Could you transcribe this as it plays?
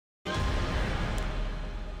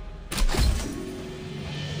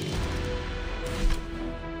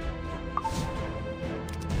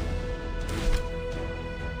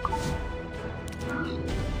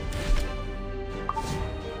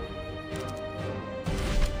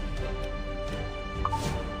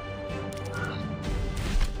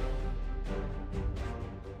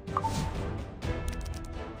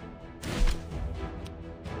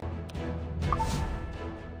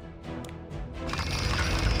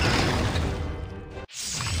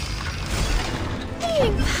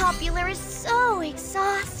popular is so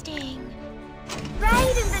exhausting.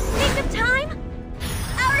 Right in the nick of time,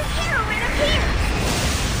 our heroine appears!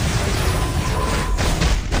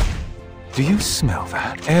 Do you smell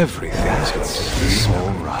that? Everything's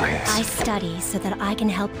all right. I study so that I can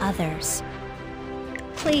help others.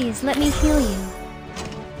 Please, let me heal you.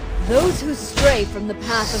 Those who stray from the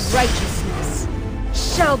path of righteousness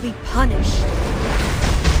shall be punished.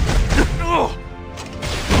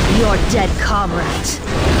 Your dead comrades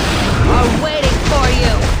are waiting for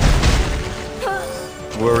you!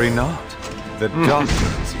 Worry not. The doctor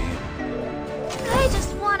is in. I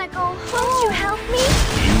just want to go home. Won't you help me?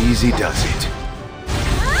 Easy does it.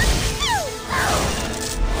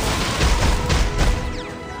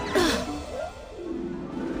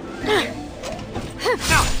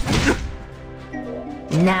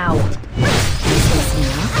 Now. Is this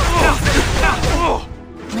enough?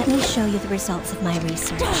 Let me show you the results of my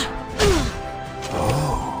research.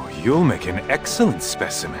 Oh, you'll make an excellent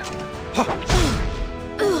specimen.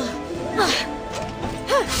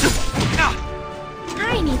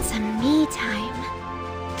 I need some me time.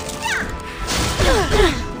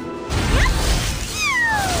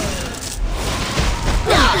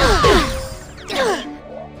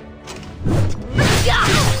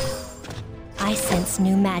 I sense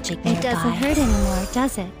new magic nearby. It doesn't hurt anymore,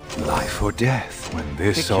 does it? Life or death when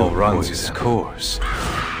this all runs its course.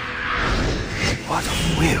 What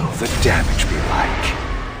will the damage be like?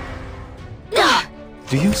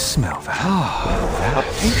 Do you smell that? A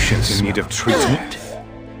patient in need of treatment.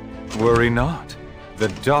 Worry not. The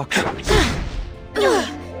doctor is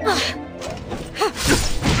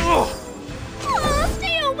Oh,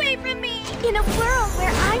 stay away from me! In a world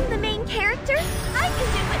where I'm the main character, I can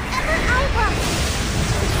do whatever I want.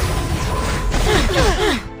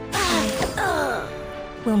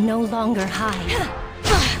 Will no longer hide.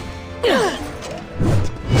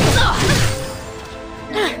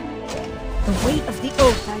 The weight of the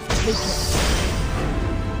oath I've taken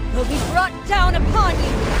will be brought down upon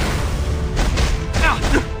you!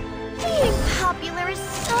 Being popular is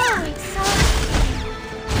so exhausting.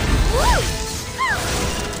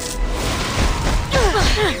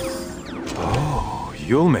 Oh,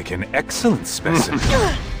 you'll make an excellent specimen.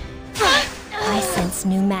 I sense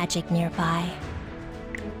new magic nearby.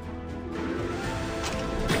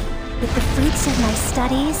 With the fruits of my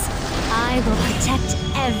studies, I will protect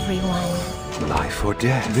everyone. Life or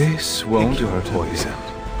death. This won't hurt poison.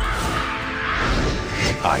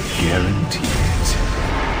 I guarantee it.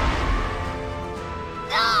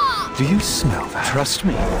 Do you smell that? Trust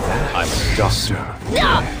me, I'm a doctor of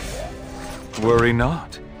death. Worry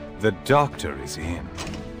not. The doctor is in.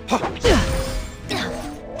 I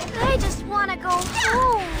just want to go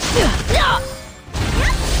home.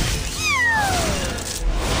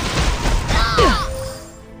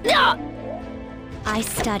 I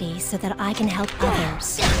study so that I can help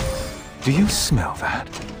others. Do you smell that?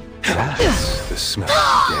 That's the smell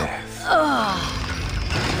of death.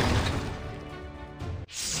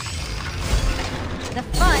 The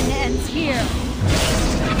fun ends here!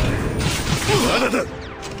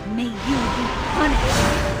 May you be punished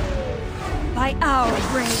by our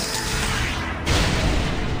rage.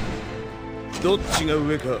 どっちが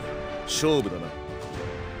上か勝負だな。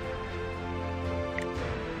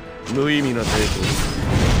無意味な抵抗。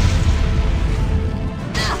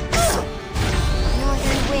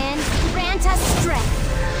Northern wind, grant us strength.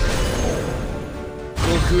 黒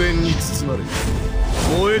煙に包まれ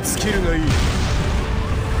燃え尽きるがいい。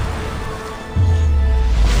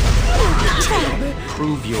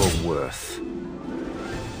Prove your worth.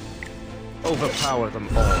 Overpower them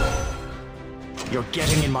all. You're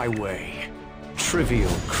getting in my way. Trivial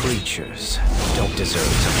creatures don't deserve to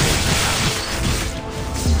live.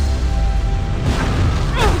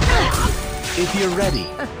 If you're ready,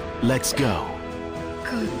 let's go.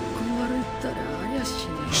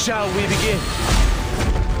 Shall we begin?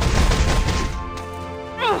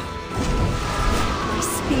 My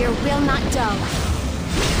spear will not dull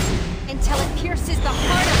until it pierces the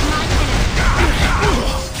heart of my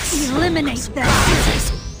enemy. Eliminate them.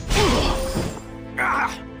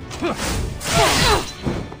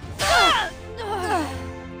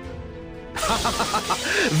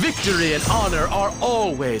 Victory and honor are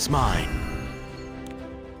always mine.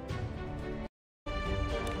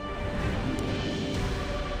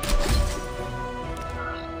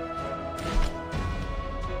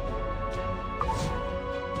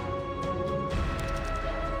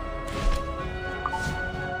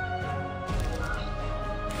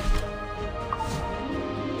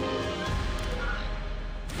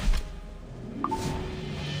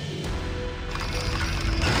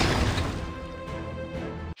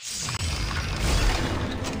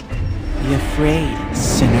 afraid,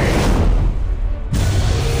 sinner.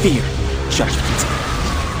 Fear judgment.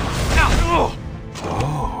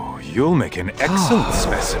 Oh, you'll make an excellent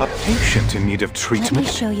specimen. A patient in need of Let me treatment.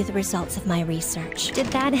 show you the results of my research. Did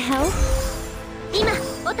that help? 今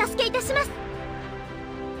お助けいたします。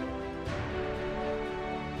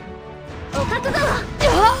お覚悟を。負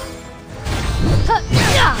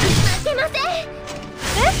けません。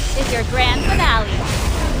 This is your grand finale.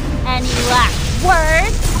 Any last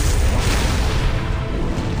words?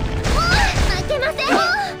 負けません。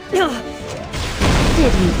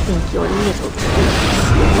 Did you think your little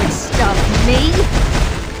trick would stop me?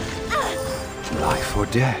 Life or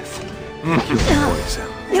death. Your poison.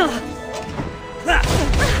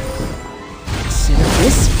 Consider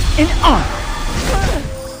this an honor.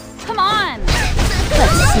 Come on!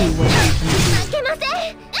 Let's see what you can do. 負けません。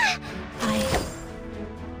 I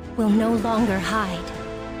will no longer hide.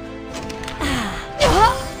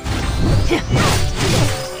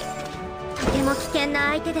 とても危険な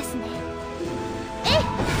相手ですね。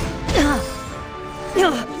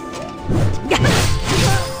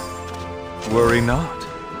 Worry not.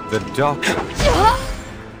 The doctor.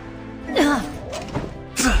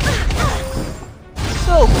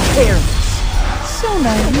 So careless. So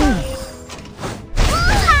naive.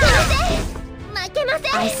 負けませ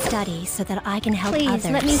ん。 I study so that I can help Please,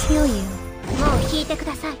 others. let me heal you. もう引いてく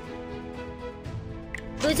ださい。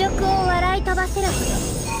侮辱を笑い飛ばせるほど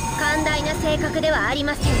寛大な性格ではあり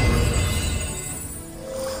ません。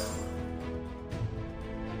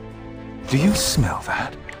 Do you smell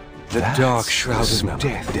that? The dark shroud of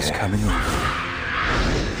death is coming over.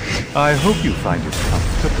 I hope you find it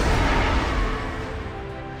comfortable.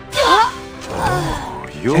 Oh,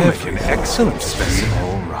 you'll make an excellent specimen.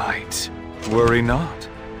 All right. Worry not.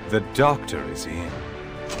 The doctor is in.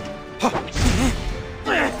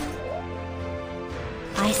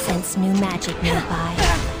 I sense new magic nearby.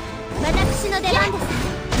 私の出番です。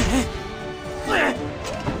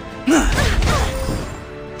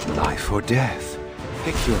 Life or death.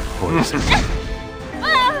 Pick your poison.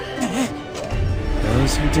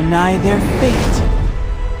 Those who deny their fate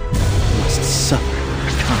must suffer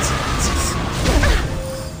the consequences.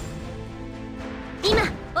 今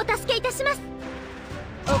お助けいたします。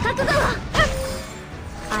お覚悟を。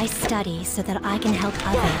 I study so that I can help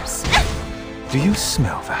others. Do you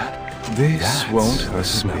smell that? This won't hurt the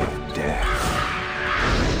smell of death.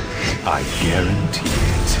 I guarantee it.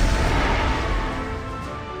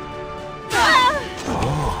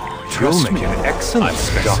 You'll make an excellent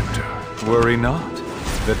doctor. Worry not.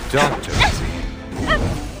 The doctor is in.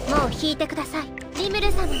 もう引いてください。リム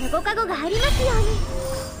ル様のご加護がありますように。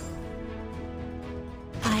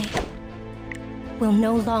 I will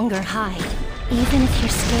no longer hide. Even if you're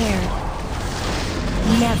scared,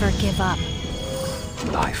 never give up.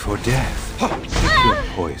 Life or death. Pick your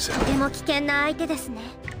poison. とても危険な相手ですね。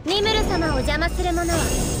リムル様を邪魔する者は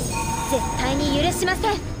絶対に許しま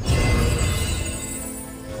せん。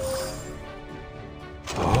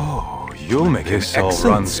 Oh, you'll make an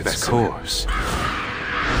excellent course.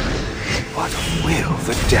 What will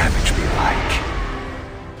the damage be like?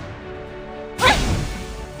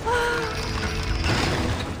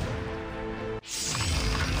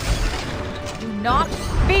 Do not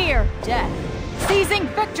fear death. Seizing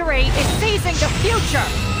victory is seizing the future.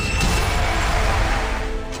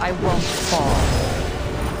 I won't fall.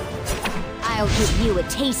 I'll give you a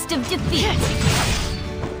taste of defeat.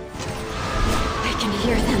 I can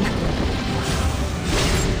hear them.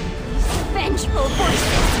 These vengeful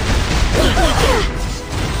voices.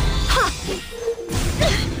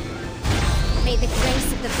 May the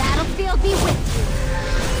grace of the battlefield be with you.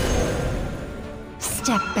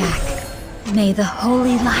 Step back. May the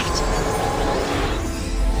holy light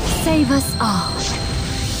save us all.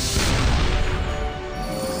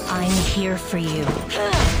 I'm here for you.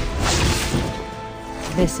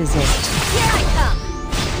 This is it. Here I come.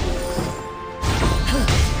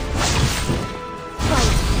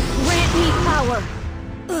 Fight. Grant me power.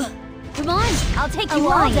 Come on, I'll take you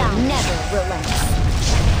all down. Never relents.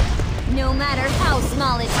 No matter how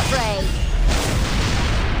small its prey.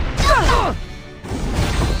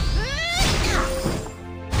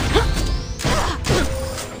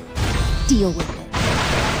 Deal with it.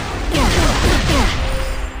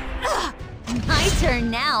 My turn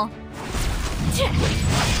now.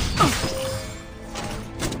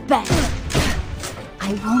 Bet.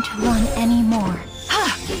 I won't run anymore.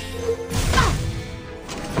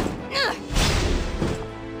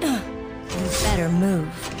 You better move.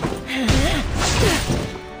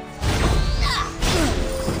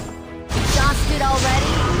 Exhausted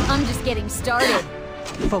already? I'm just getting started.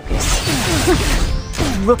 Focus.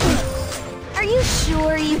 Rookie. Are you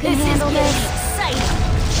sure you can handle this? Exciting.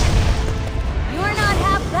 You're not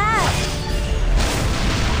half bad.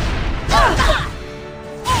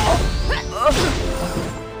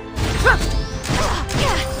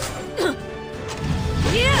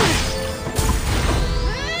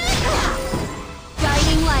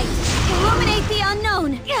 Guiding light, illuminate the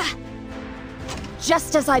unknown.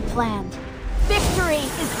 Just as I planned. Victory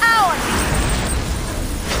is ours!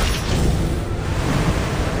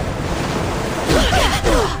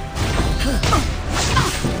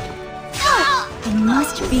 I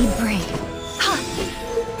must be brave.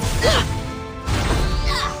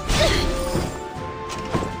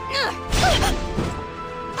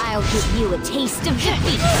 I'll give you a taste of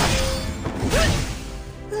defeat.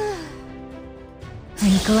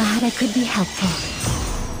 I'm glad I could be helpful.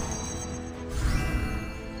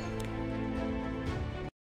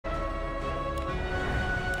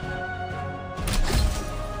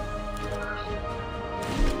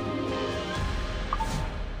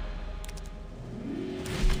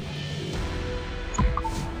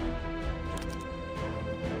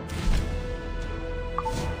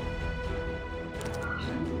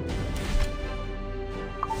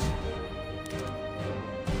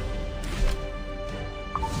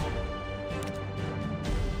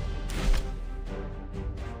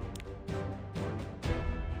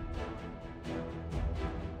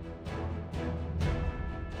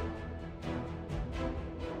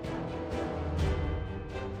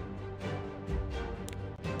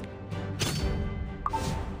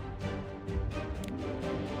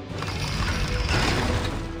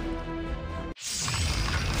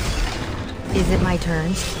 Is it my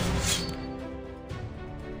turn?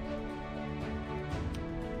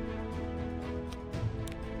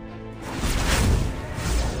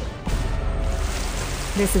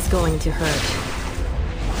 This is going to hurt.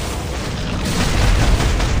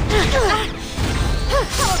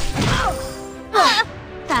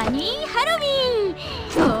 Honey, Harumin!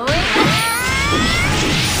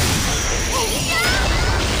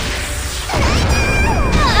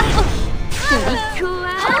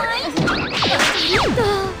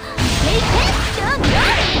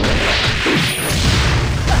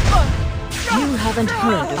 You haven't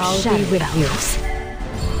heard of shady with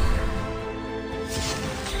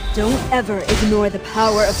Don't ever ignore the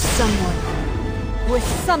power of someone with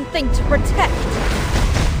something to protect.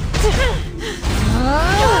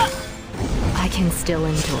 I can still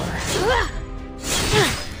endure.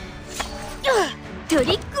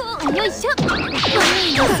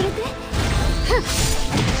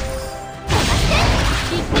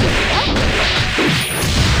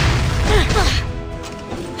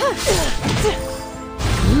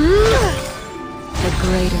 The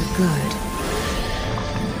greater good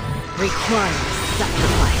requires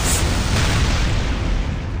sacrifice.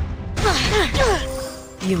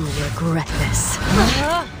 You'll regret this.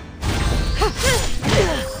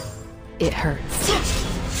 It hurts.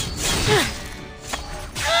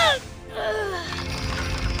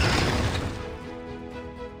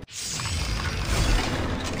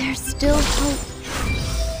 There's still hope.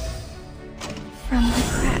 From the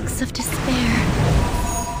cracks of despair,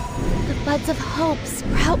 the buds of hope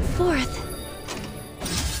sprout forth.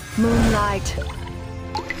 Moonlight,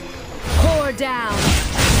 pour down.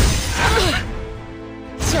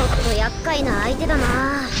 ちょっと厄介な相手だな。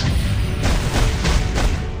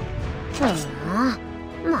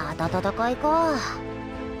また戦いか。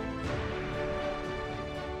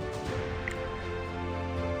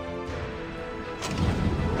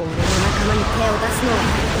俺の仲間に手を出すのは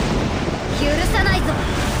許さないぞ。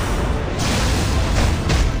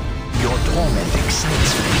Your torment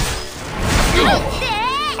excites me.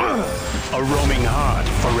 A roaming heart,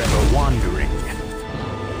 forever wandering.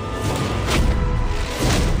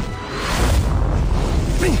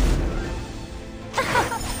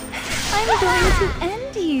 I'm going to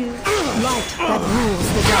end you. Light that rules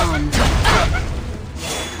the dawn.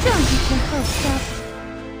 Don't get your hopes up.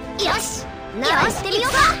 よし、ならしてみよ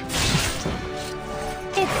うか。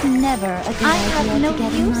It's never a good idea to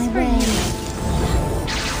get in my way.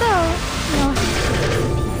 So, you'll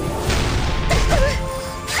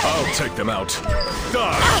I'll take them out.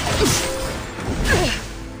 Die!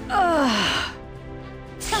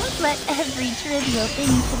 Don't let every trivial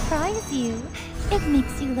thing surprise you. It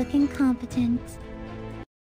makes you look incompetent.